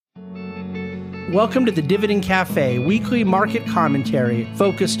Welcome to the Dividend Cafe, weekly market commentary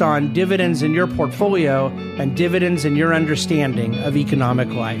focused on dividends in your portfolio and dividends in your understanding of economic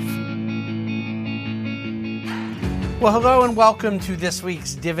life. Well, hello and welcome to this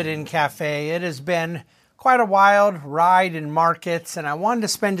week's Dividend Cafe. It has been quite a wild ride in markets, and I wanted to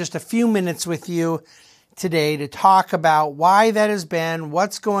spend just a few minutes with you today to talk about why that has been,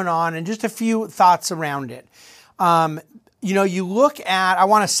 what's going on, and just a few thoughts around it. You look at, I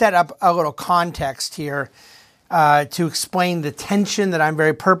want to set up a little context here to explain the tension that I'm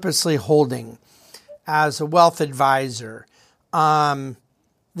very purposely holding as a wealth advisor. The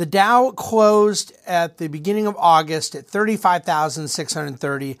Dow closed at the beginning of August at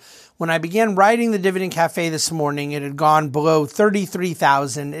 35,630. When I began writing the Dividend Cafe this morning, it had gone below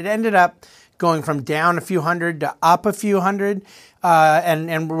 33,000. It ended up going from down a few hundred to up a few hundred.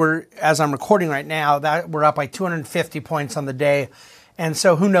 And we're, as I'm recording right now, that we're up like 250 points on the day. And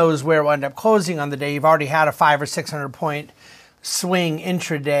so who knows where we'll end up closing on the day. You've already had a 500 or 600 point swing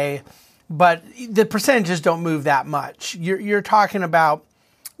intraday, but the percentages don't move that much. You're talking about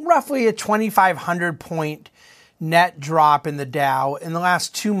roughly a 2,500 point net drop in the Dow in the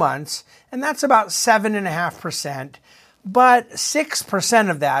last 2 months. And that's about 7.5%, but 6%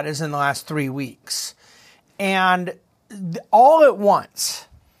 of that is in the last 3 weeks. And all at once,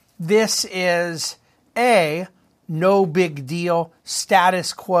 this is no big deal,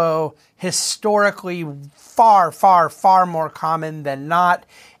 status quo, historically far more common than not.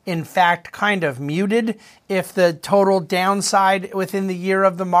 In fact, kind of muted if the total downside within the year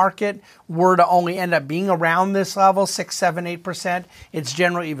of the market were to only end up being around this level, 6, 7, 8%. It's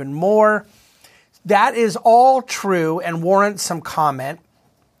generally even more. That is all true and warrants some comment.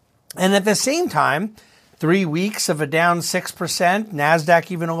 And at the same time, 3 weeks of a down 6%,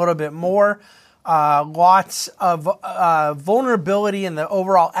 NASDAQ even a little bit more, lots of vulnerability in the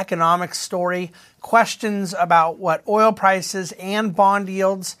overall economic story, questions about what oil prices and bond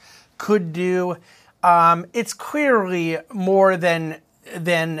yields could do. It's clearly more than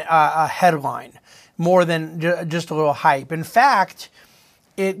a headline, more than just a little hype. In fact,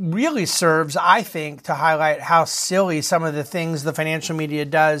 it really serves, I think, to highlight how silly some of the things the financial media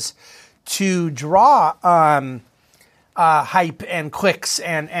does to draw hype and clicks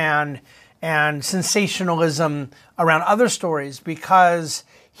and sensationalism around other stories, because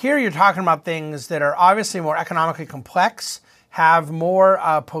here you're talking about things that are obviously more economically complex, have more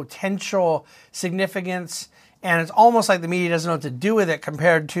potential significance, and it's almost like the media doesn't know what to do with it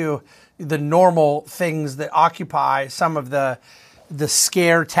compared to the normal things that occupy some of the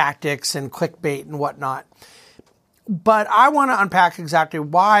scare tactics and clickbait and whatnot. But I want to unpack exactly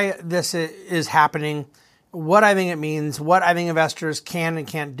why this is happening, what I think it means, what I think investors can and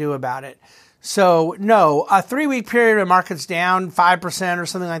can't do about it. So no, a 3-week period of markets down 5% or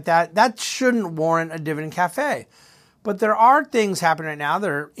something like that, that shouldn't warrant a Dividend Cafe. But there are things happening right now that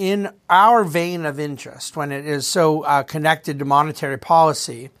are in our vein of interest when it is so connected to monetary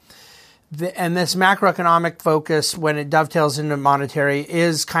policy. And this macroeconomic focus, when it dovetails into monetary,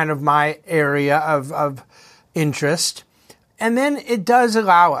 is kind of my area of interest. And then it does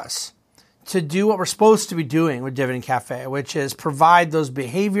allow us to do what we're supposed to be doing with Dividend Cafe, which is provide those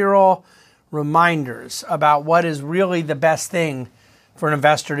behavioral reminders about what is really the best thing for an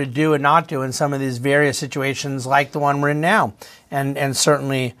investor to do and not do in some of these various situations like the one we're in now, and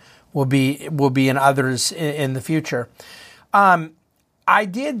certainly will be in others in the future. I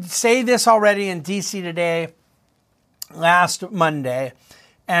did say this already in DC Today last Monday,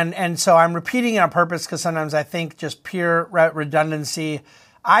 and so I'm repeating it on purpose because sometimes I think just pure redundancy.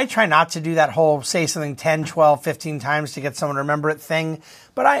 I try not to do that whole say something 10, 12, 15 times to get someone to remember it thing,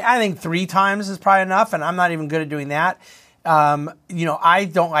 but I think 3 times is probably enough, and I'm not even good at doing that. I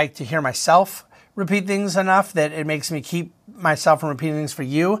don't like to hear myself repeat things enough that it makes me keep myself from repeating things for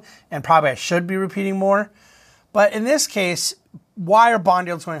you, and probably I should be repeating more. But in this case, why are bond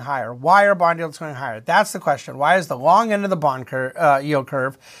yields going higher? Why are bond yields going higher? That's the question. Why is the long end of the bond yield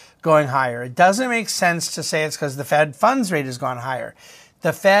curve going higher? It doesn't make sense to say it's because the Fed funds rate has gone higher.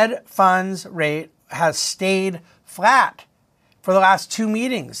 The Fed funds rate has stayed flat for the last 2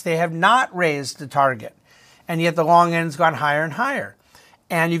 meetings. They have not raised the target, and yet the long end's gone higher and higher.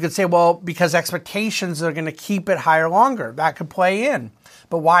 And you could say, well, because expectations are going to keep it higher longer. That could play in.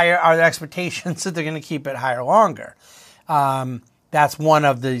 But why are the expectations that they're going to keep it higher longer? That's one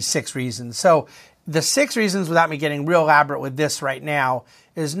of the 6 reasons. So the 6 reasons, without me getting real elaborate with this right now,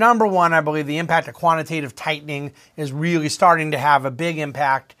 is number one, I believe the impact of quantitative tightening is really starting to have a big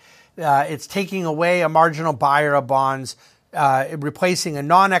impact. It's taking away a marginal buyer of bonds replacing a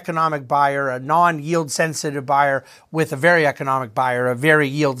non-economic buyer, a non-yield sensitive buyer with a very economic buyer, a very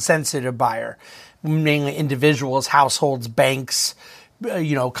yield sensitive buyer, mainly individuals, households, banks,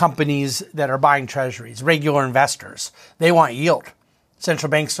 companies that are buying treasuries, regular investors. They want yield. Central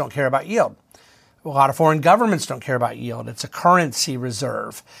banks don't care about yield. A lot of foreign governments don't care about yield. It's a currency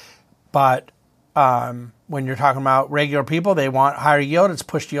reserve. But when you're talking about regular people, they want higher yield. It's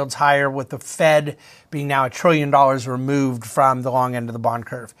pushed yields higher with the Fed being now $1 trillion removed from the long end of the bond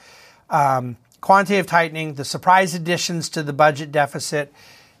curve. Quantitative tightening, the surprise additions to the budget deficit,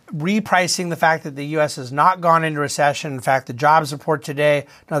 repricing the fact that the U.S. has not gone into recession. In fact, the jobs report today,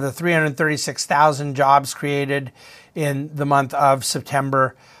 another 336,000 jobs created in the month of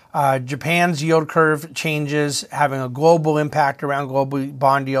September. Japan's yield curve changes, having a global impact around global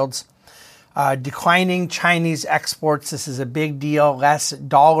bond yields. Declining Chinese exports. This is a big deal. Less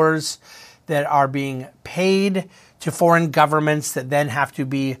dollars that are being paid to foreign governments that then have to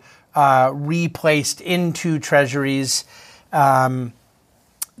be replaced into treasuries.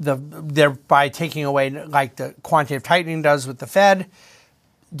 Thereby taking away, like the quantitative tightening does with the Fed.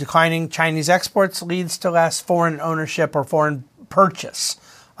 Declining Chinese exports leads to less foreign ownership or foreign purchase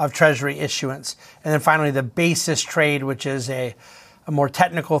of treasury issuance. And then finally, the basis trade, which is a more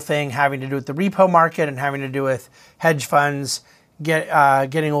technical thing having to do with the repo market and having to do with hedge funds getting a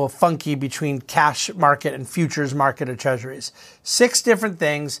little funky between cash market and futures market of treasuries. 6 different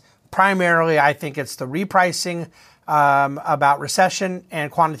things. Primarily, I think it's the repricing about recession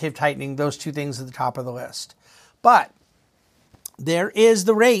and quantitative tightening, those 2 things at the top of the list. But there is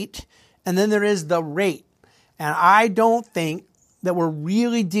the rate, and then there is the rate. And I don't think that we're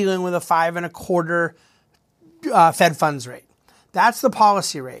really dealing with a 5.25 Fed funds rate. That's the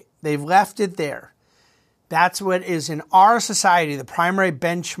policy rate. They've left it there. That's what is in our society the primary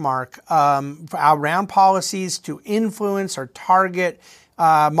benchmark around policies to influence or target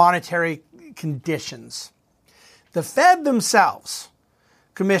monetary conditions. The Fed themselves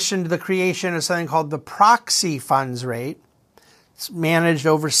commissioned the creation of something called the proxy funds rate. It's managed,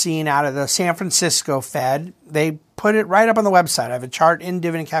 overseen out of the San Francisco Fed. They put it right up on the website. I have a chart in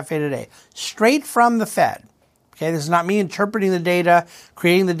Dividend Cafe today, straight from the Fed. Okay, this is not me interpreting the data,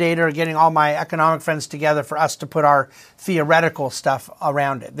 creating the data, or getting all my economic friends together for us to put our theoretical stuff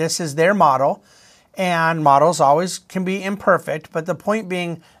around it. This is their model, and models always can be imperfect, but the point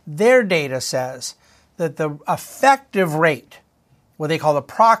being their data says that the effective rate, what they call the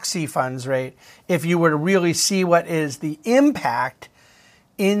proxy funds rate, if you were to really see what is the impact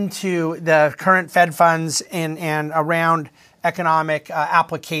into the current Fed funds and around economic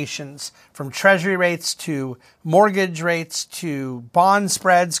applications, from treasury rates to mortgage rates to bond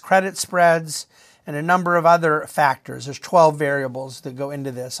spreads, credit spreads, and a number of other factors. There's 12 variables that go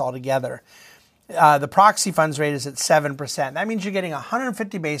into this altogether. The proxy funds rate is at 7%. That means you're getting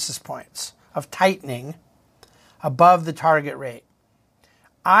 150 basis points of tightening above the target rate.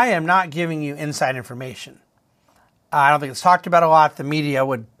 I am not giving you inside information. I don't think it's talked about a lot. The media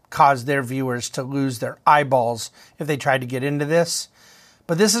would cause their viewers to lose their eyeballs if they tried to get into this.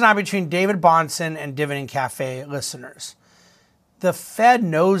 But this is not between David Bahnsen and Dividend Cafe listeners. The Fed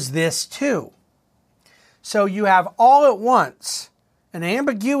knows this too. So you have all at once an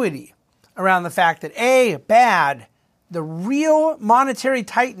ambiguity around the fact that bad, the real monetary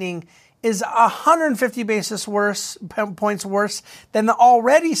tightening is 150 basis points worse than the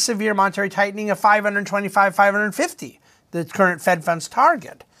already severe monetary tightening of 525, 550, the current Fed funds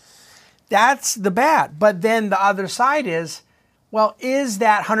target. That's the bad. But then the other side is, well, is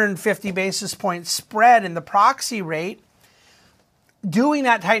that 150 basis point spread in the proxy rate doing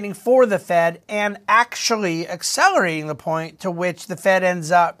that tightening for the Fed and actually accelerating the point to which the Fed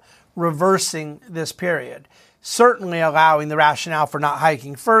ends up reversing this period? Certainly allowing the rationale for not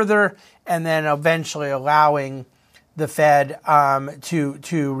hiking further and then eventually allowing the Fed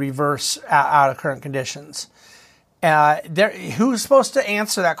to reverse out of current conditions. Who's supposed to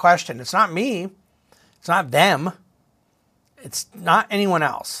answer that question? It's not me. It's not them. It's not anyone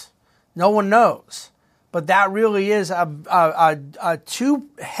else. No one knows. But that really is a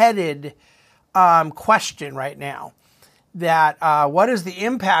two-headed question right now. That what is the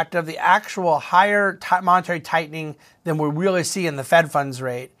impact of the actual higher monetary tightening than we really see in the Fed funds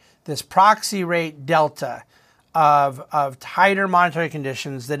rate, this proxy rate delta of tighter monetary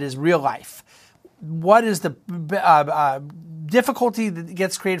conditions that is real life? What is the difficulty that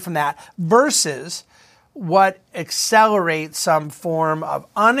gets created from that versus what accelerates some form of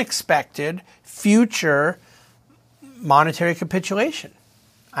unexpected future monetary capitulation?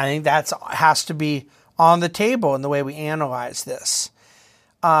 I think that has to be on the table in the way we analyze this.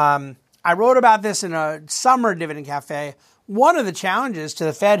 I wrote about this in a summer Dividend Cafe. one of the challenges to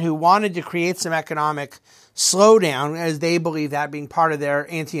the Fed, who wanted to create some economic slowdown, as they believe that being part of their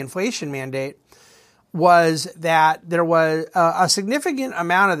anti-inflation mandate, was that there was a significant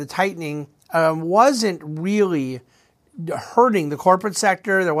amount of the tightening wasn't really hurting the corporate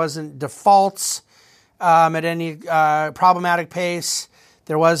sector. There wasn't defaults at any problematic pace.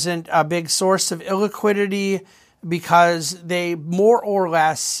 There wasn't a big source of illiquidity because they more or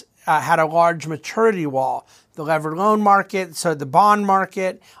less had a large maturity wall. The levered loan market, so the bond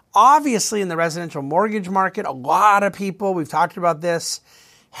market, obviously in the residential mortgage market, a lot of people, we've talked about this,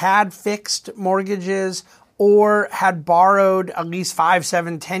 had fixed mortgages or had borrowed at least 5,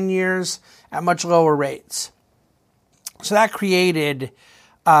 7, 10 years at much lower rates. So that created,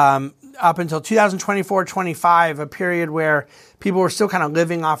 up until 2024-25, a period where people were still kind of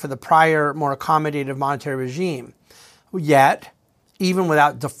living off of the prior, more accommodative monetary regime. Yet, even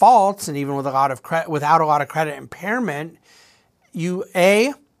without defaults and even with without a lot of credit impairment,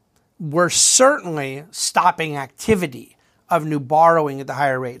 we're certainly stopping activity of new borrowing at the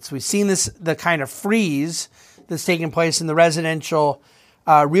higher rates. We've seen the kind of freeze that's taking place in the residential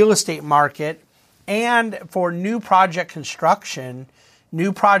real estate market, and for new project construction,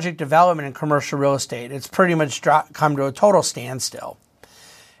 new project development in commercial real estate. It's pretty much come to a total standstill.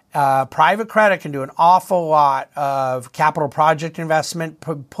 Private credit can do an awful lot of capital project investment,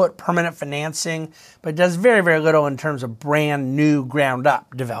 put permanent financing, but does very, very little in terms of brand new ground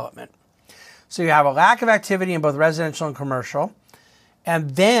up development. So you have a lack of activity in both residential and commercial,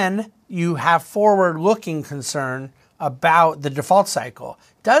 and then you have forward-looking concern about the default cycle.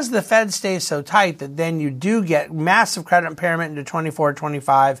 Does the Fed stay so tight that then you do get massive credit impairment into 24,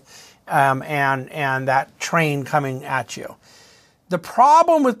 25, and that train coming at you? The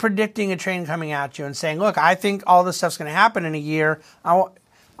problem with predicting a train coming at you and saying, look, I think all this stuff's going to happen in a year, I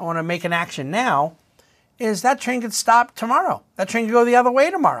want to make an action now, is that train could stop tomorrow. That train could go the other way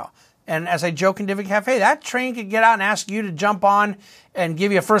tomorrow. And as I joke in Dividend Cafe, that train could get out and ask you to jump on and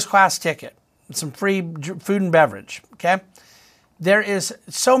give you a first-class ticket and some free food and beverage, okay? There is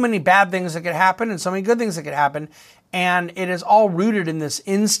so many bad things that could happen and so many good things that could happen, and it is all rooted in this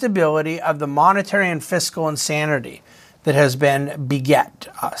instability of the monetary and fiscal insanity that has beget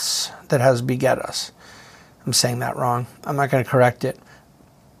us. I'm saying that wrong. I'm not going to correct it.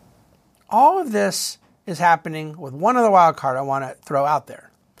 All of this is happening with one other wild card I want to throw out there.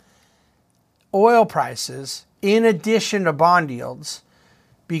 Oil prices, in addition to bond yields,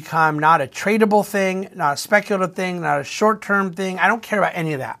 become not a tradable thing, not a speculative thing, not a short-term thing. I don't care about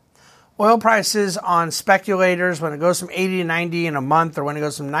any of that. Oil prices on speculators, when it goes from 80 to 90 in a month, or when it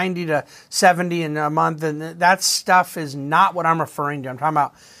goes from 90 to 70 in a month, and that stuff is not what I'm referring to. I'm talking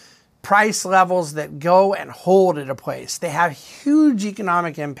about price levels that go and hold at a place. They have huge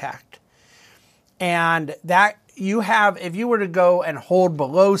economic impact. And that if you were to go and hold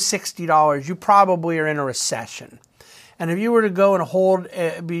below $60, you probably are in a recession. And if you were to go and hold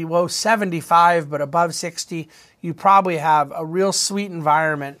below 75 but above 60, you probably have a real sweet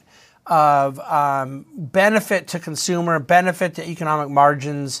environment of benefit to consumer, benefit to economic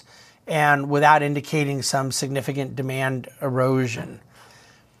margins, and without indicating some significant demand erosion.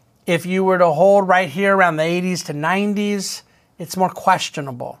 If you were to hold right here around the 80s to 90s, it's more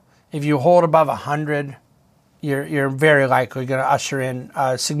questionable. If you hold above 100, you're very likely going to usher in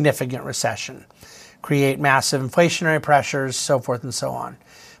a significant recession, create massive inflationary pressures, so forth and so on.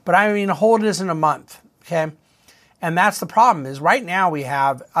 But I mean, hold isn't a month, okay? And that's the problem, is right now we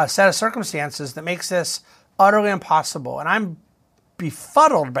have a set of circumstances that makes this utterly impossible. And I'm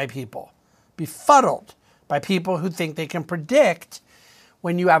befuddled by people who think they can predict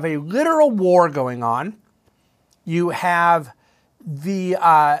when you have a literal war going on. You have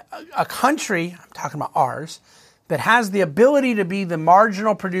a country, I'm talking about ours, that has the ability to be the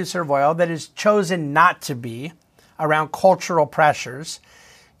marginal producer of oil that is chosen not to be around cultural pressures.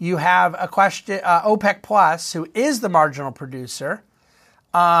 You have OPEC Plus, who is the marginal producer,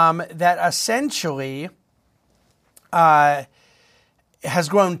 that essentially has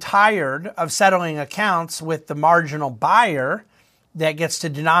grown tired of settling accounts with the marginal buyer that gets to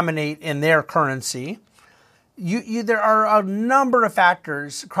denominate in their currency. There are a number of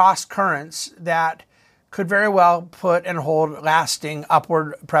factors, cross currents, that could very well put and hold lasting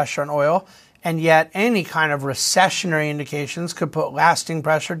upward pressure on oil. And yet any kind of recessionary indications could put lasting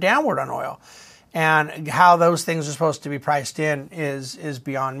pressure downward on oil. And how those things are supposed to be priced in is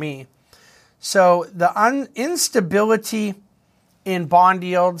beyond me. So the instability in bond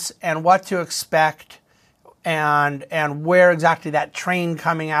yields and what to expect and where exactly that train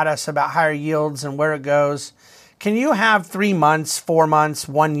coming at us about higher yields and where it goes. Can you have 3 months, 4 months,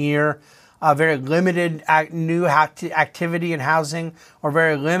 1 year very limited new activity in housing or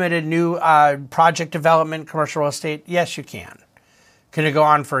very limited new project development, commercial real estate? Yes, you can. Can it go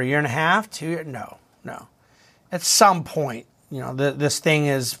on for a year and a half, 2 years? No. At some point, this thing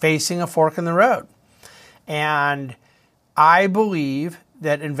is facing a fork in the road. And I believe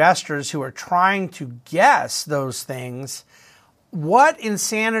that investors who are trying to guess those things, what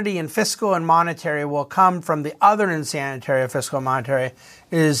insanity in fiscal and monetary will come from the other insanity of fiscal and monetary,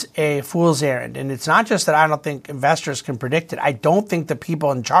 is a fool's errand. And it's not just that I don't think investors can predict it. I don't think the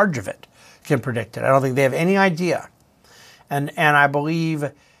people in charge of it can predict it. I don't think they have any idea. And I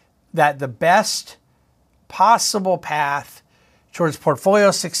believe that the best possible path towards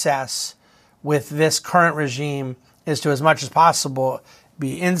portfolio success with this current regime is to, as much as possible,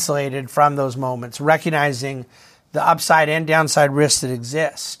 be insulated from those moments, recognizing the upside and downside risks that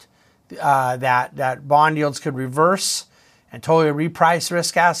exist, that bond yields could reverse and totally reprice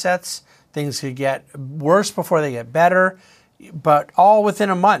risk assets. Things could get worse before they get better, but all within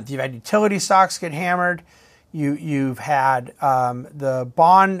a month. You've had utility stocks get hammered. You've had the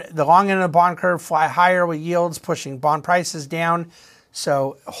long end of the bond curve fly higher with yields pushing bond prices down.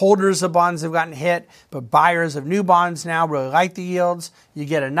 So holders of bonds have gotten hit, but buyers of new bonds now really like the yields. You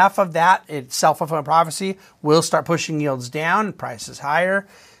get enough of that, it's self-fulfilling prophecy, will start pushing yields down, prices higher.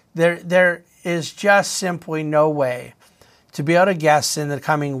 There is just simply no way to be able to guess in the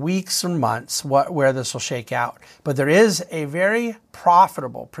coming weeks or months where this will shake out. But there is a very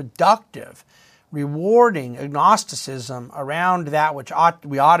profitable, productive, rewarding agnosticism around that which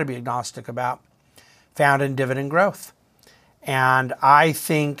we ought to be agnostic about, found in dividend growth. And I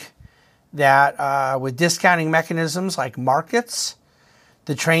think that with discounting mechanisms like markets,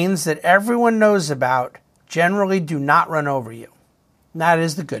 the trains that everyone knows about generally do not run over you. And that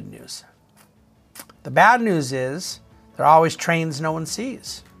is the good news. The bad news is there are always trains no one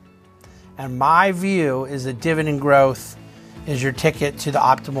sees. And my view is that dividend growth is your ticket to the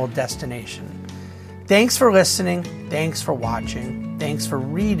optimal destination. Thanks for listening. Thanks for watching. Thanks for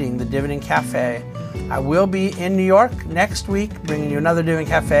reading The Dividend Cafe. I will be in New York next week bringing you another Dividend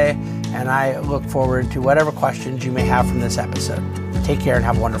Cafe, and I look forward to whatever questions you may have from this episode. Take care and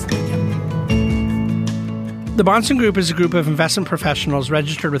have a wonderful weekend. The Bahnsen Group is a group of investment professionals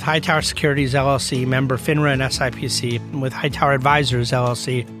registered with Hightower Securities, LLC, member FINRA and SIPC, and with Hightower Advisors,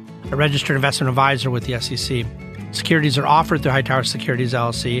 LLC, a registered investment advisor with the SEC. Securities are offered through Hightower Securities,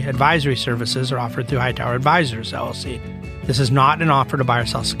 LLC. Advisory services are offered through Hightower Advisors, LLC. This is not an offer to buy or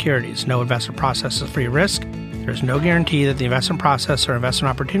sell securities. No investment process is free of risk. There is no guarantee that the investment process or investment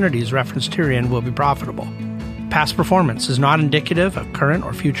opportunities referenced herein will be profitable. Past performance is not indicative of current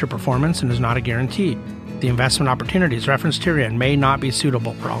or future performance and is not a guarantee. The investment opportunities referenced herein may not be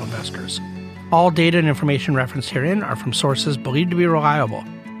suitable for all investors. All data and information referenced herein are from sources believed to be reliable.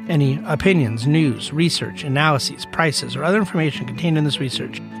 Any opinions, news, research, analyses, prices, or other information contained in this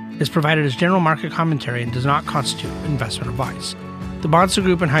research is provided as general market commentary and does not constitute investment advice. The Bahnsen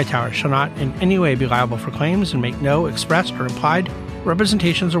Group and Hightower shall not in any way be liable for claims and make no expressed or implied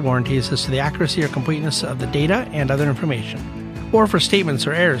representations or warranties as to the accuracy or completeness of the data and other information, or for statements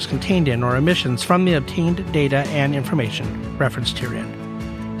or errors contained in or omissions from the obtained data and information referenced herein.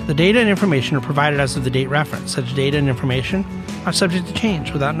 The data and information are provided as of the date referenced. Such data and information are subject to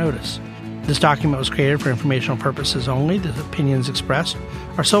change without notice. This document was created for informational purposes only. The opinions expressed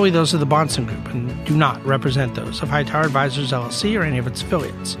are solely those of the Bahnsen Group and do not represent those of Hightower Advisors, LLC, or any of its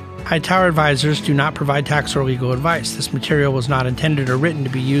affiliates. Hightower Advisors do not provide tax or legal advice. This material was not intended or written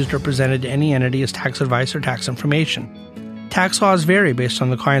to be used or presented to any entity as tax advice or tax information. Tax laws vary based on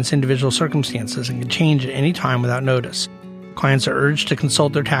the client's individual circumstances and can change at any time without notice. Clients are urged to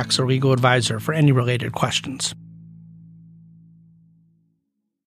consult their tax or legal advisor for any related questions.